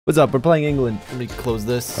What's up? We're playing England. Let me close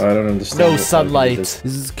this. I don't understand. No sunlight. This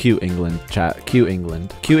is cute England, chat. Cute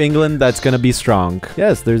England. Cute England that's gonna be strong.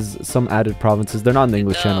 Yes, there's some added provinces. They're not in the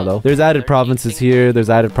English channel though. There's added provinces here. There's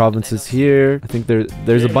added provinces here. I think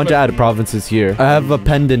there's a bunch of added provinces here. I have a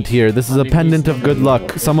pendant here. This is a pendant of good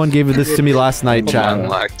luck. Someone gave this to me last night, chat.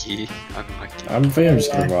 Unlucky. I'm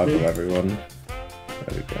just gonna rival everyone. There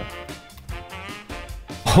we go.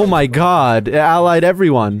 Oh my god, it allied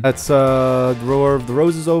everyone. That's the Roar of the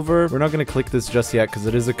Roses over. We're not gonna click this just yet because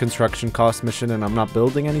it is a construction cost mission and I'm not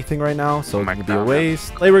building anything right now, so it's gonna be a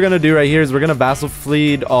waste. What we're gonna do right here is we're gonna vassal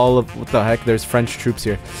feed all of, what the heck, there's French troops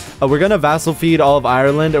here. We're gonna vassal feed all of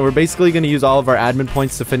Ireland and we're basically gonna use all of our admin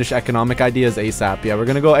points to finish economic ideas ASAP. Yeah, we're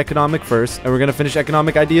gonna go economic first and we're gonna finish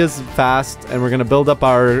economic ideas fast and we're gonna build up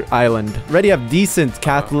our island. Already have decent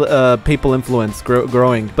Catholic, papal influence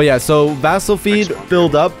growing. But yeah, so vassal feed,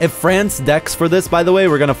 build up. If France decks for this, by the way,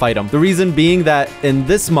 we're gonna fight them. The reason being that in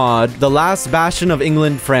this mod, the last bastion of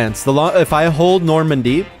England, France, if I hold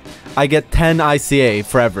Normandy, I get 10 ICA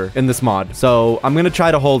forever in this mod. So I'm gonna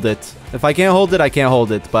try to hold it. If I can't hold it, I can't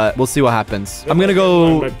hold it, but we'll see what happens. I'm gonna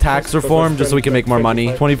go tax reform just so we can make more money.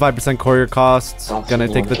 25% courier costs. Gonna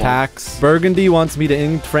take the tax. Burgundy wants me to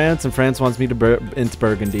int France and France wants me to int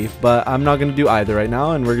Burgundy, but I'm not gonna do either right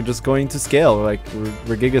now and we're just going to scale. Like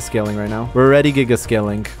we're giga scaling right now. We're already giga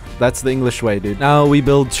scaling. That's the English way, dude. Now we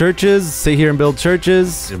build churches. Sit here and build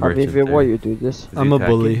churches. Habibi, why you do this? I'm a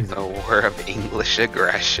bully. The war of English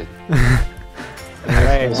aggression.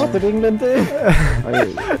 What did England do?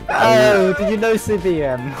 Oh, did you know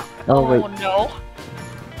CBM? Oh wait. No.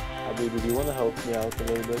 Habibi, do you want to help me out a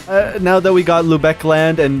little bit? Now that we got Lubeck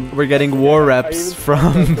land and we're getting war reps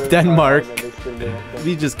from Denmark,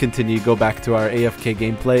 we just continue, go back to our AFK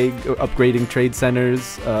gameplay, upgrading trade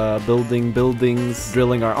centers, building buildings,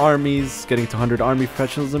 drilling our armies, getting to 100 army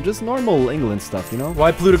professionalism, just normal England stuff, you know?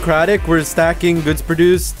 Why plutocratic? We're stacking goods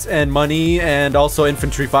produced and money and also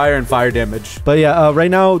infantry fire and fire damage. But yeah, right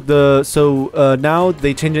now, now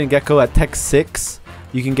they changed it in Gecko at Tech 6.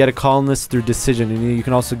 You can get a colonist through decision, and you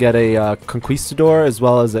can also get a conquistador as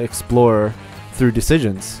well as an explorer through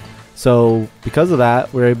decisions. So because of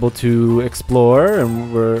that, we're able to explore,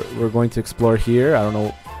 and we're going to explore here. I don't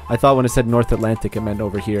know. I thought when it said North Atlantic, it meant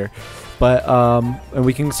over here. But and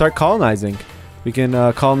we can start colonizing. We can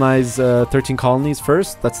colonize 13 colonies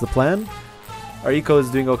first. That's the plan. Our eco is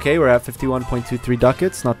doing okay. We're at 51.23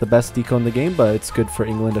 ducats. Not the best eco in the game, but it's good for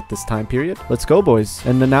England at this time period. Let's go, boys.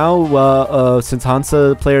 And then now, since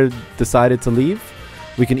Hansa player decided to leave,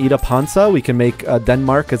 we can eat up Hansa. We can make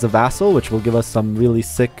Denmark as a vassal, which will give us some really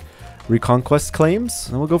sick reconquest claims.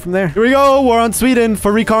 And we'll go from there. Here we go. War on Sweden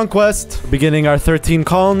for reconquest. Beginning our 13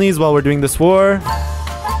 colonies while we're doing this war.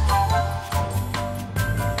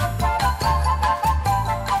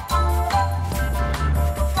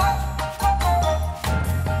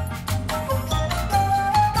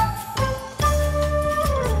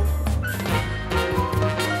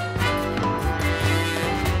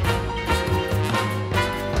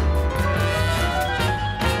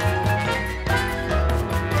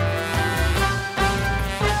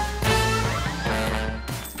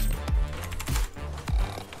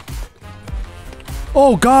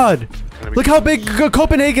 Oh god! Look how big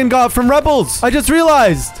Copenhagen got from rebels! I just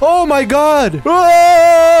realized! Oh my god!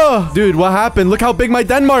 Oh! Dude, what happened? Look how big my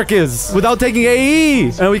Denmark is without taking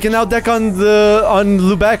AE! And we can now deck on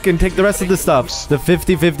Lubeck and take the rest of the stuff. The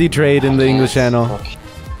 50-50 trade in the English channel.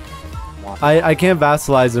 I can't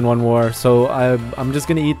vassalize in one war, so I'm just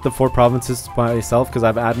gonna eat the 4 provinces by myself because I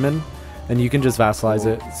have admin. And you can just vassalize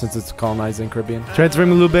it since it's colonizing Caribbean.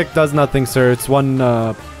 Transferring Lubeck does nothing, sir. It's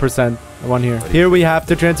 1%. One here. Here we have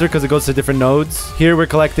to transfer because it goes to different nodes. Here we're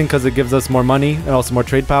collecting because it gives us more money and also more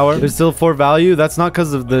trade power. There's still 4 value. That's not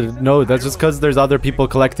because of the node. That's just because there's other people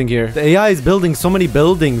collecting here. The AI is building so many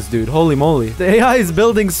buildings, dude. Holy moly. The AI is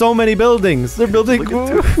building so many buildings. They're building...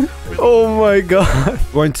 Oh my god.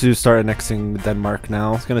 We're going to start annexing Denmark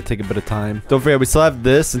now. It's going to take a bit of time. Don't forget, we still have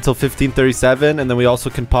this until 1537. And then we also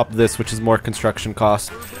can pop this, which is more construction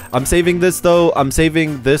cost. I'm saving this, though. I'm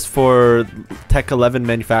saving this for Tech 11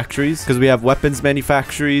 manufactories. Because we have weapons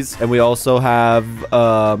manufactories and we also have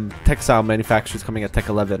textile manufacturers coming at Tech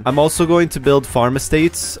 11. I'm also going to build farm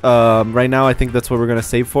estates. Right now, I think that's what we're going to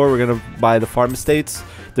save for. We're going to buy the farm estates.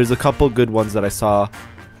 There's a couple good ones that I saw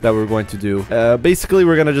that we're going to do. Basically,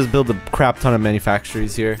 we're going to just build a crap ton of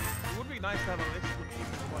manufactories here.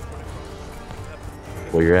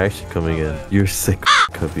 Well, you're actually coming in. You're sick,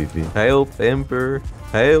 Habibi. Help, Emperor.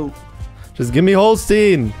 Help. Just give me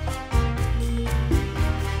Holstein.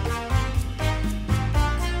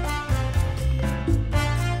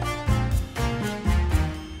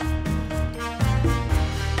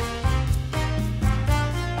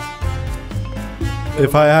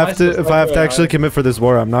 If I have to actually commit for this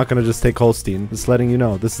war, I'm not gonna just take Holstein. Just letting you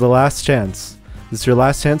know. This is the last chance. This is your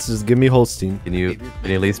last chance. Just give me Holstein. Can you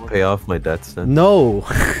at least pay off my debts then? No.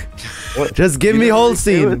 Just give me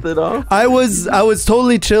Holstein. I was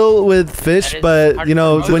totally chill with Fish, but you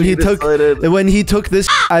know when he took this,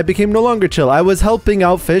 I became no longer chill. I was helping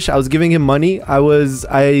out Fish. I was giving him money. I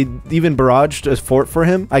even barraged a fort for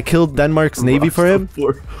him. I killed Denmark's navy for him.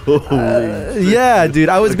 Yeah, dude.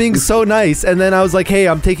 I was being so nice, and then I was like, hey,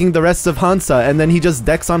 I'm taking the rest of Hansa, and then he just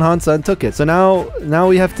decks on Hansa and took it. So now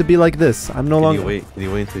we have to be like this. I'm no longer. Can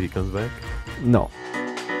you wait until he comes back? No.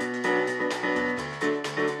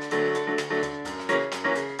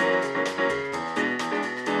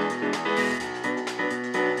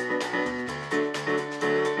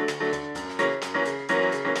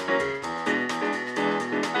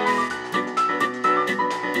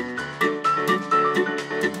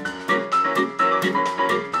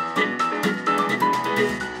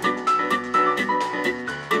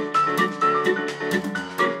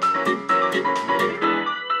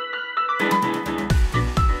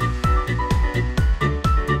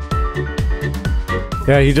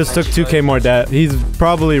 Yeah, he just took 2k more debt. He's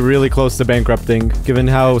probably really close to bankrupting, given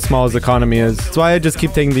how small his economy is. That's why I just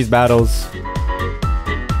keep taking these battles.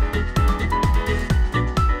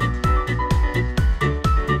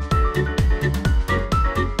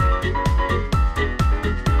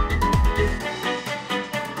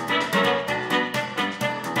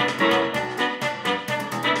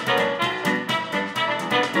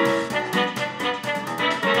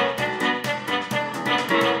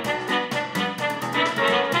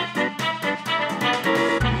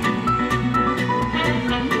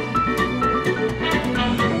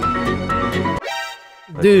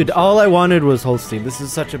 Dude, all I wanted was Holstein. This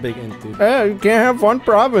is such a big int, dude. You can't have one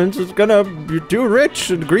province. It's gonna be too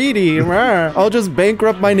rich and greedy. I'll just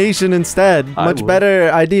bankrupt my nation instead. Much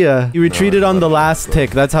better idea. He retreated on the last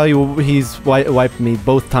tick. That's how he's wiped me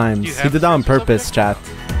both times. He did that on purpose, chat.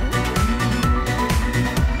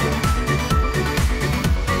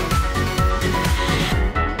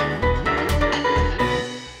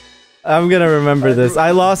 I'm gonna remember this.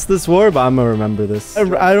 I lost this war, but I'm gonna remember this.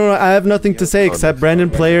 I have nothing to say except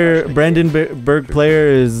Brandenburg player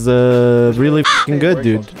is really f***ing good,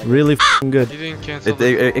 dude. Really f***ing good. You didn't cancel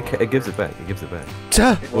it gives it back. It gives it back.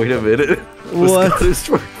 Wait a minute. What?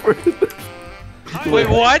 Wait,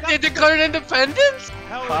 what? They declared independence?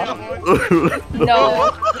 No.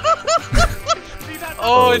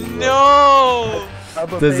 Oh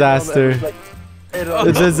no! Disaster.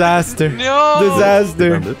 Disaster. No!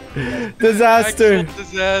 Disaster. Disaster. Actual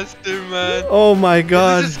disaster, man. Oh my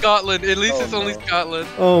god. This is Scotland. At least it's only Scotland.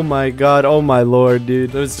 Oh my god. Oh my lord,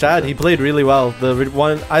 dude. It was Chad. He played really well. The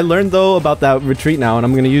one I learned though about that retreat now, and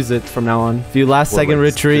I'm gonna use it from now on. If you last second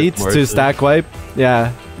retreat to stack wipe,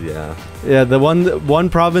 yeah. Yeah, the one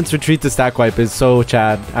province retreat to stack wipe is so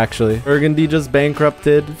Chad, actually. Burgundy just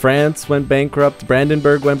bankrupted. France went bankrupt.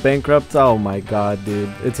 Brandenburg went bankrupt. Oh my god, dude.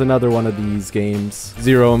 It's another one of these games.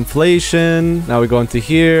 Zero inflation. Now we go into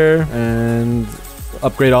here and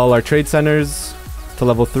upgrade all our trade centers to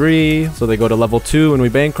level 3. So they go to level 2 when we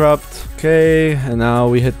bankrupt. Okay, and now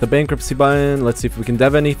we hit the bankruptcy button. Let's see if we can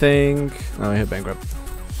dev anything. Now we hit bankrupt.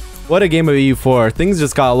 What a game of EU4. Things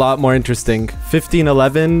just got a lot more interesting.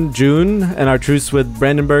 1511 June, and our truce with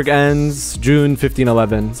Brandenburg ends June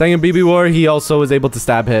 1511. Second BB War, he also was able to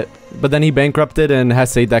stab hit. But then he bankrupted and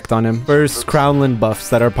Hesse decked on him. First Crownland buffs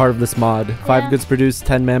that are part of this mod. 5 goods produced,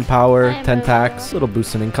 10 manpower, 10 tax. Little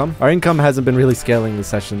boost in income. Our income hasn't been really scaling this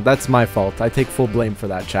session. That's my fault. I take full blame for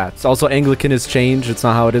that, chat. So also Anglican is changed. It's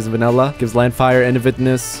not how it is in vanilla. Gives land fire,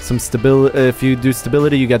 innovativeness, some stability. If you do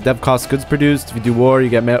stability, you get dev cost goods produced. If you do war, you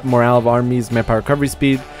get morale of armies, manpower recovery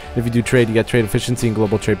speed. If you do trade, you get trade efficiency and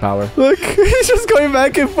global trade power. Look, he's just going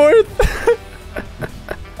back and forth.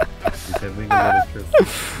 He's having a little trip.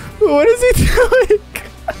 What is he doing?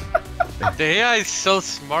 The AI is so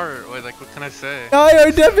smart. Wait, like, what can I say? I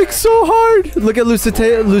are deving so hard. Look at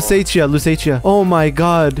Lusatia. Oh my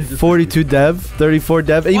god. 42 dev, 34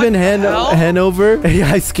 dev. Even Hanover.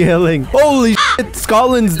 AI scaling. Holy shit.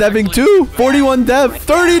 Scotland's deving too. 41 dev,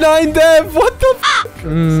 39 dev. What the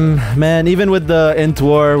f? Man, even with the int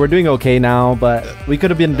war, we're doing okay now, but we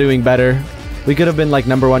could have been doing better. We could have been like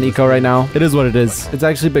 #1 eco right now. It is what it is. It's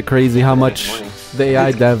actually a bit crazy how much the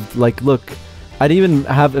AI dev, like, look, I didn't even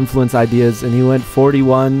have influence ideas, and he went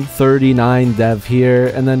 41, 39 dev here,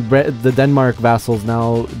 and then the Denmark vassals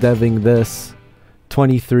now deving this,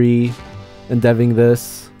 23, and deving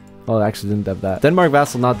this. Oh, I actually didn't dev that. Denmark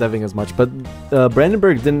vassal not deving as much, but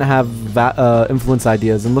Brandenburg didn't have influence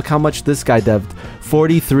ideas, and look how much this guy deved.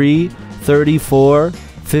 43, 34,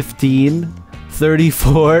 15,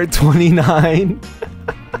 34, 29.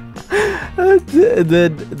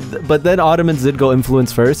 But then Ottomans did go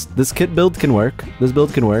influence first. This kit build can work. This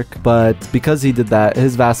build can work. But because he did that,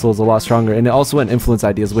 his vassal is a lot stronger. And it also went influence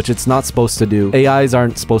ideas, which it's not supposed to do. AIs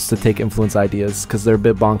aren't supposed to take influence ideas because they're a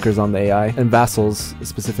bit bonkers on the AI. And vassals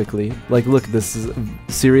specifically. Like, look,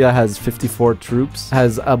 Syria has 54 troops,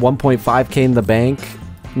 has a 1.5k in the bank,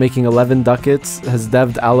 making 11 ducats, has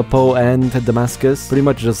dev'd Aleppo and Damascus. Pretty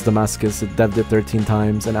much just Damascus. It dev'd it 13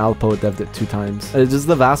 times, and Aleppo it dev'd it 2 times. It's just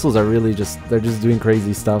the vassals are really they're just doing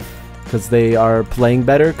crazy stuff because they are playing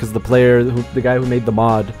better, because the guy who made the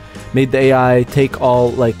mod made the AI take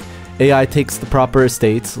AI takes the proper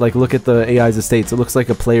estates. Like, look at the AI's estates. It looks like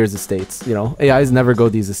a player's estates, you know? AIs never go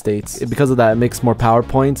these estates. Because of that, it makes more power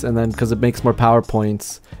points, and then because it makes more power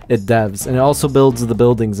points, it devs. And it also builds the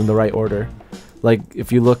buildings in the right order. Like,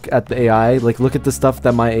 if you look at the AI, like, look at the stuff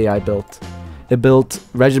that my AI built. It built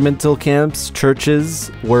regimental camps, churches,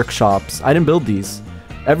 workshops. I didn't build these.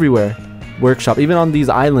 Everywhere. Workshop. Even on these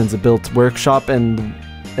islands, it built workshop and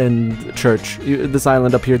church. This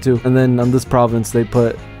island up here, too. And then on this province, they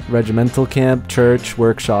put regimental camp, church,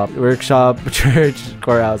 workshop, church,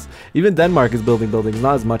 courthouse. Even Denmark is building buildings.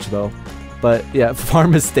 Not as much, though. But yeah,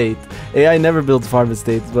 farm estate. AI never builds farm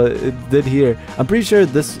estates, but it did here. I'm pretty sure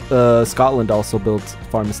this Scotland also built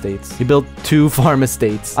farm estates. He built 2 farm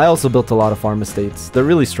estates. I also built a lot of farm estates. They're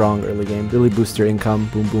really strong early game. Really boost your income.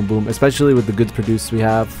 Boom, boom, boom. Especially with the goods produced we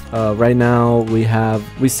have. Right now,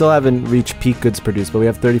 we still haven't reached peak goods produced, but we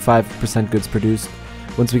have 35% goods produced.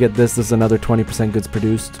 Once we get this is another 20% goods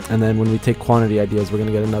produced. And then when we take quantity ideas, we're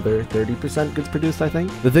going to get another 30% goods produced, I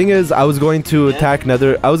think. The thing is, I was going to attack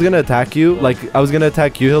I was going to attack you. Like, I was going to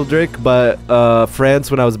attack you, Hildrick, but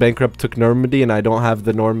France, when I was bankrupt, took Normandy, and I don't have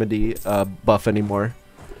the Normandy buff anymore.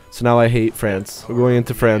 So now I hate France. We're going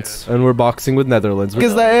into France, and we're boxing with Netherlands.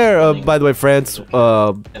 Because the air, by the way, France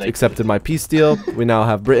accepted my peace deal. We now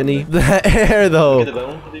have Brittany. The air, though.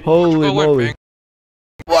 Holy moly.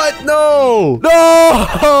 What? No!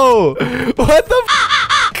 No! What the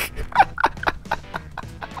f***?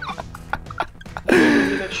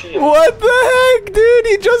 What the heck, dude?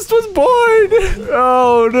 He just was born!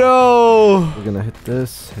 Oh, no! We're gonna hit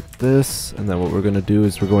this, and then what we're gonna do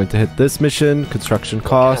is we're going to hit this mission, construction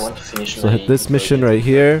cost. So hit this mission right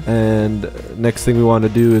here, and next thing we want to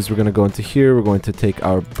do is we're gonna go into here, we're going to take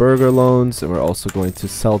our burger loans, and we're also going to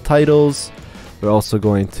sell titles. We're also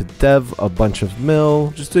going to dev a bunch of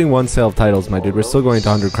mill. Just doing 1 sale of titles, my dude. We're still going to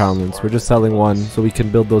 100 crownlands. We're just selling 1 so we can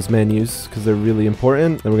build those menus because they're really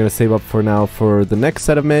important. Then we're going to save up for now for the next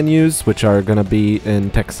set of menus, which are going to be in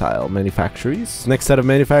textile manufactories. Next set of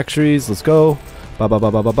manufactories, let's go. Ba ba ba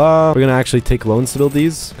ba ba ba. We're going to actually take loans to build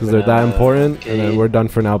these because they're that important. And then we're done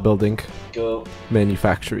for now building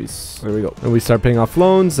manufactories. There we go. And we start paying off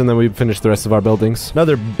loans, and then we finish the rest of our buildings.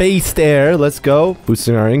 Another based air. Let's go.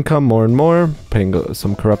 Boosting our income more and more. Paying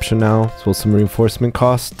some corruption now, as well as some reinforcement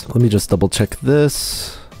cost. Let me just double check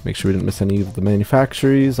this. Make sure we didn't miss any of the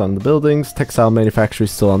manufactories on the buildings. Textile manufactory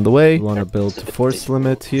is still on the way. We want to build to force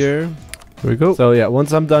limit here. Here we go. So yeah,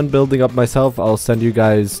 once I'm done building up myself, I'll send you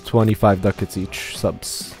guys 25 ducats each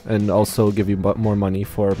subs, and also give you more money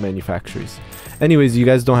for manufactories. Anyways, you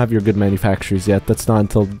guys don't have your good manufactories yet. That's not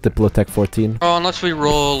until Diplotech 14. Oh, unless we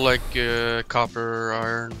roll like copper,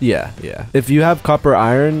 iron. Yeah, yeah. If you have copper,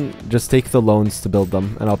 iron, just take the loans to build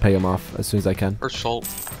them, and I'll pay them off as soon as I can. Or salt.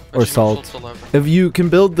 Or salt. If you can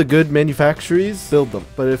build the good manufactories, build them.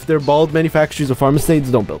 But if they're bald manufactories or farm estates,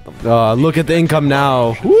 don't build them. Look at the income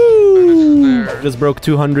now. Woo! Just broke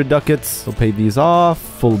 200 ducats. We'll pay these off.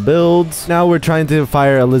 Full builds. Now we're trying to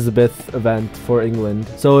fire Elizabeth event for England.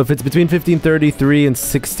 So if it's between 1533 and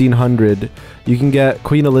 1600, you can get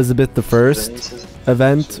Queen Elizabeth I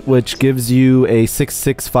event, which gives you a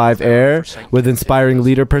 665 heir with inspiring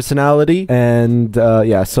leader personality. And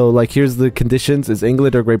yeah, so like here's the conditions. Is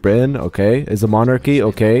England or Great Britain? Okay. Is a monarchy?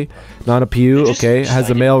 Okay. Not a pew? Okay.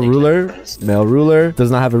 Has a male ruler? Male ruler.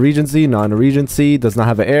 Does not have a regency? Not a regency. Does not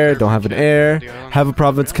have an heir? Don't have an heir. Have a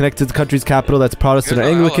province connected to the country's capital that's Protestant or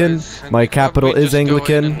Anglican. My capital is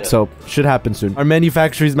Anglican, so should happen soon. Our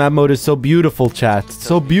manufactories map mode is so beautiful, chat.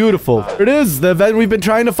 So beautiful. Here it is, the event we've been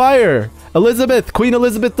trying to fire. Elizabeth, Queen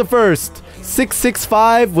Elizabeth I.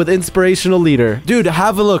 665 with inspirational leader. Dude,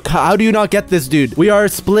 have a look. How do you not get this, dude? We are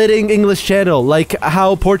splitting English Channel, like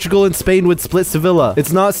how Portugal and Spain would split Sevilla.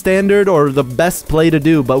 It's not standard or the best play to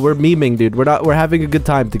do, but we're memeing, dude. We're having a good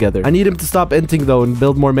time together. I need him to stop inting though and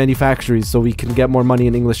build more manufactories so we can get more money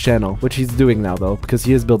in English Channel, which he's doing now though, because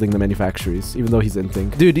he is building the manufactories, even though he's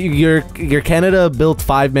inting. Dude, your Canada built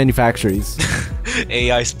 5 manufactories.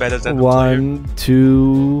 AI is better than 1,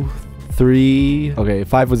 2, 3. Okay,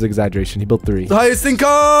 5 was exaggeration. He built 3. The highest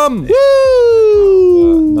income!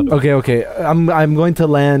 Woo! Okay. I'm going to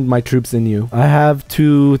land my troops in you. I have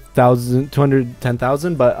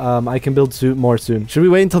 210,000, but I can build more soon. Should we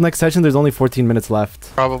wait until next session? There's only 14 minutes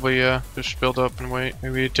left. Probably, yeah. Just build up and wait.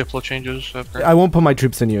 Maybe Diplo changes after. I won't put my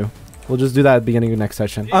troops in you. We'll just do that at the beginning of next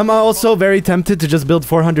session. I'm also very tempted to just build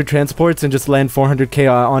 400 transports and just land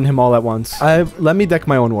 400k on him all at once. Let me deck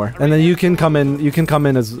my own war, and then you can come in. You can come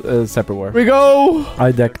in as a separate war. We go.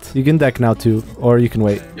 I decked. You can deck now too, or you can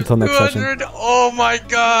wait until next session. Oh my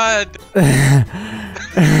god.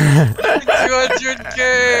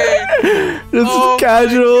 200k. This is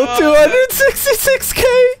casual. 266k.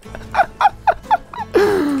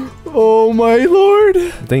 Oh my lord.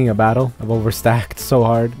 I'm thinking a battle. I've overstacked so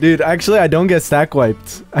hard. Dude, actually, I don't get stack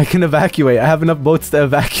wiped. I can evacuate. I have enough boats to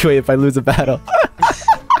evacuate if I lose a battle.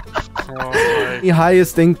 Oh,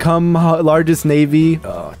 Highest income, largest navy.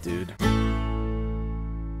 Oh, dude.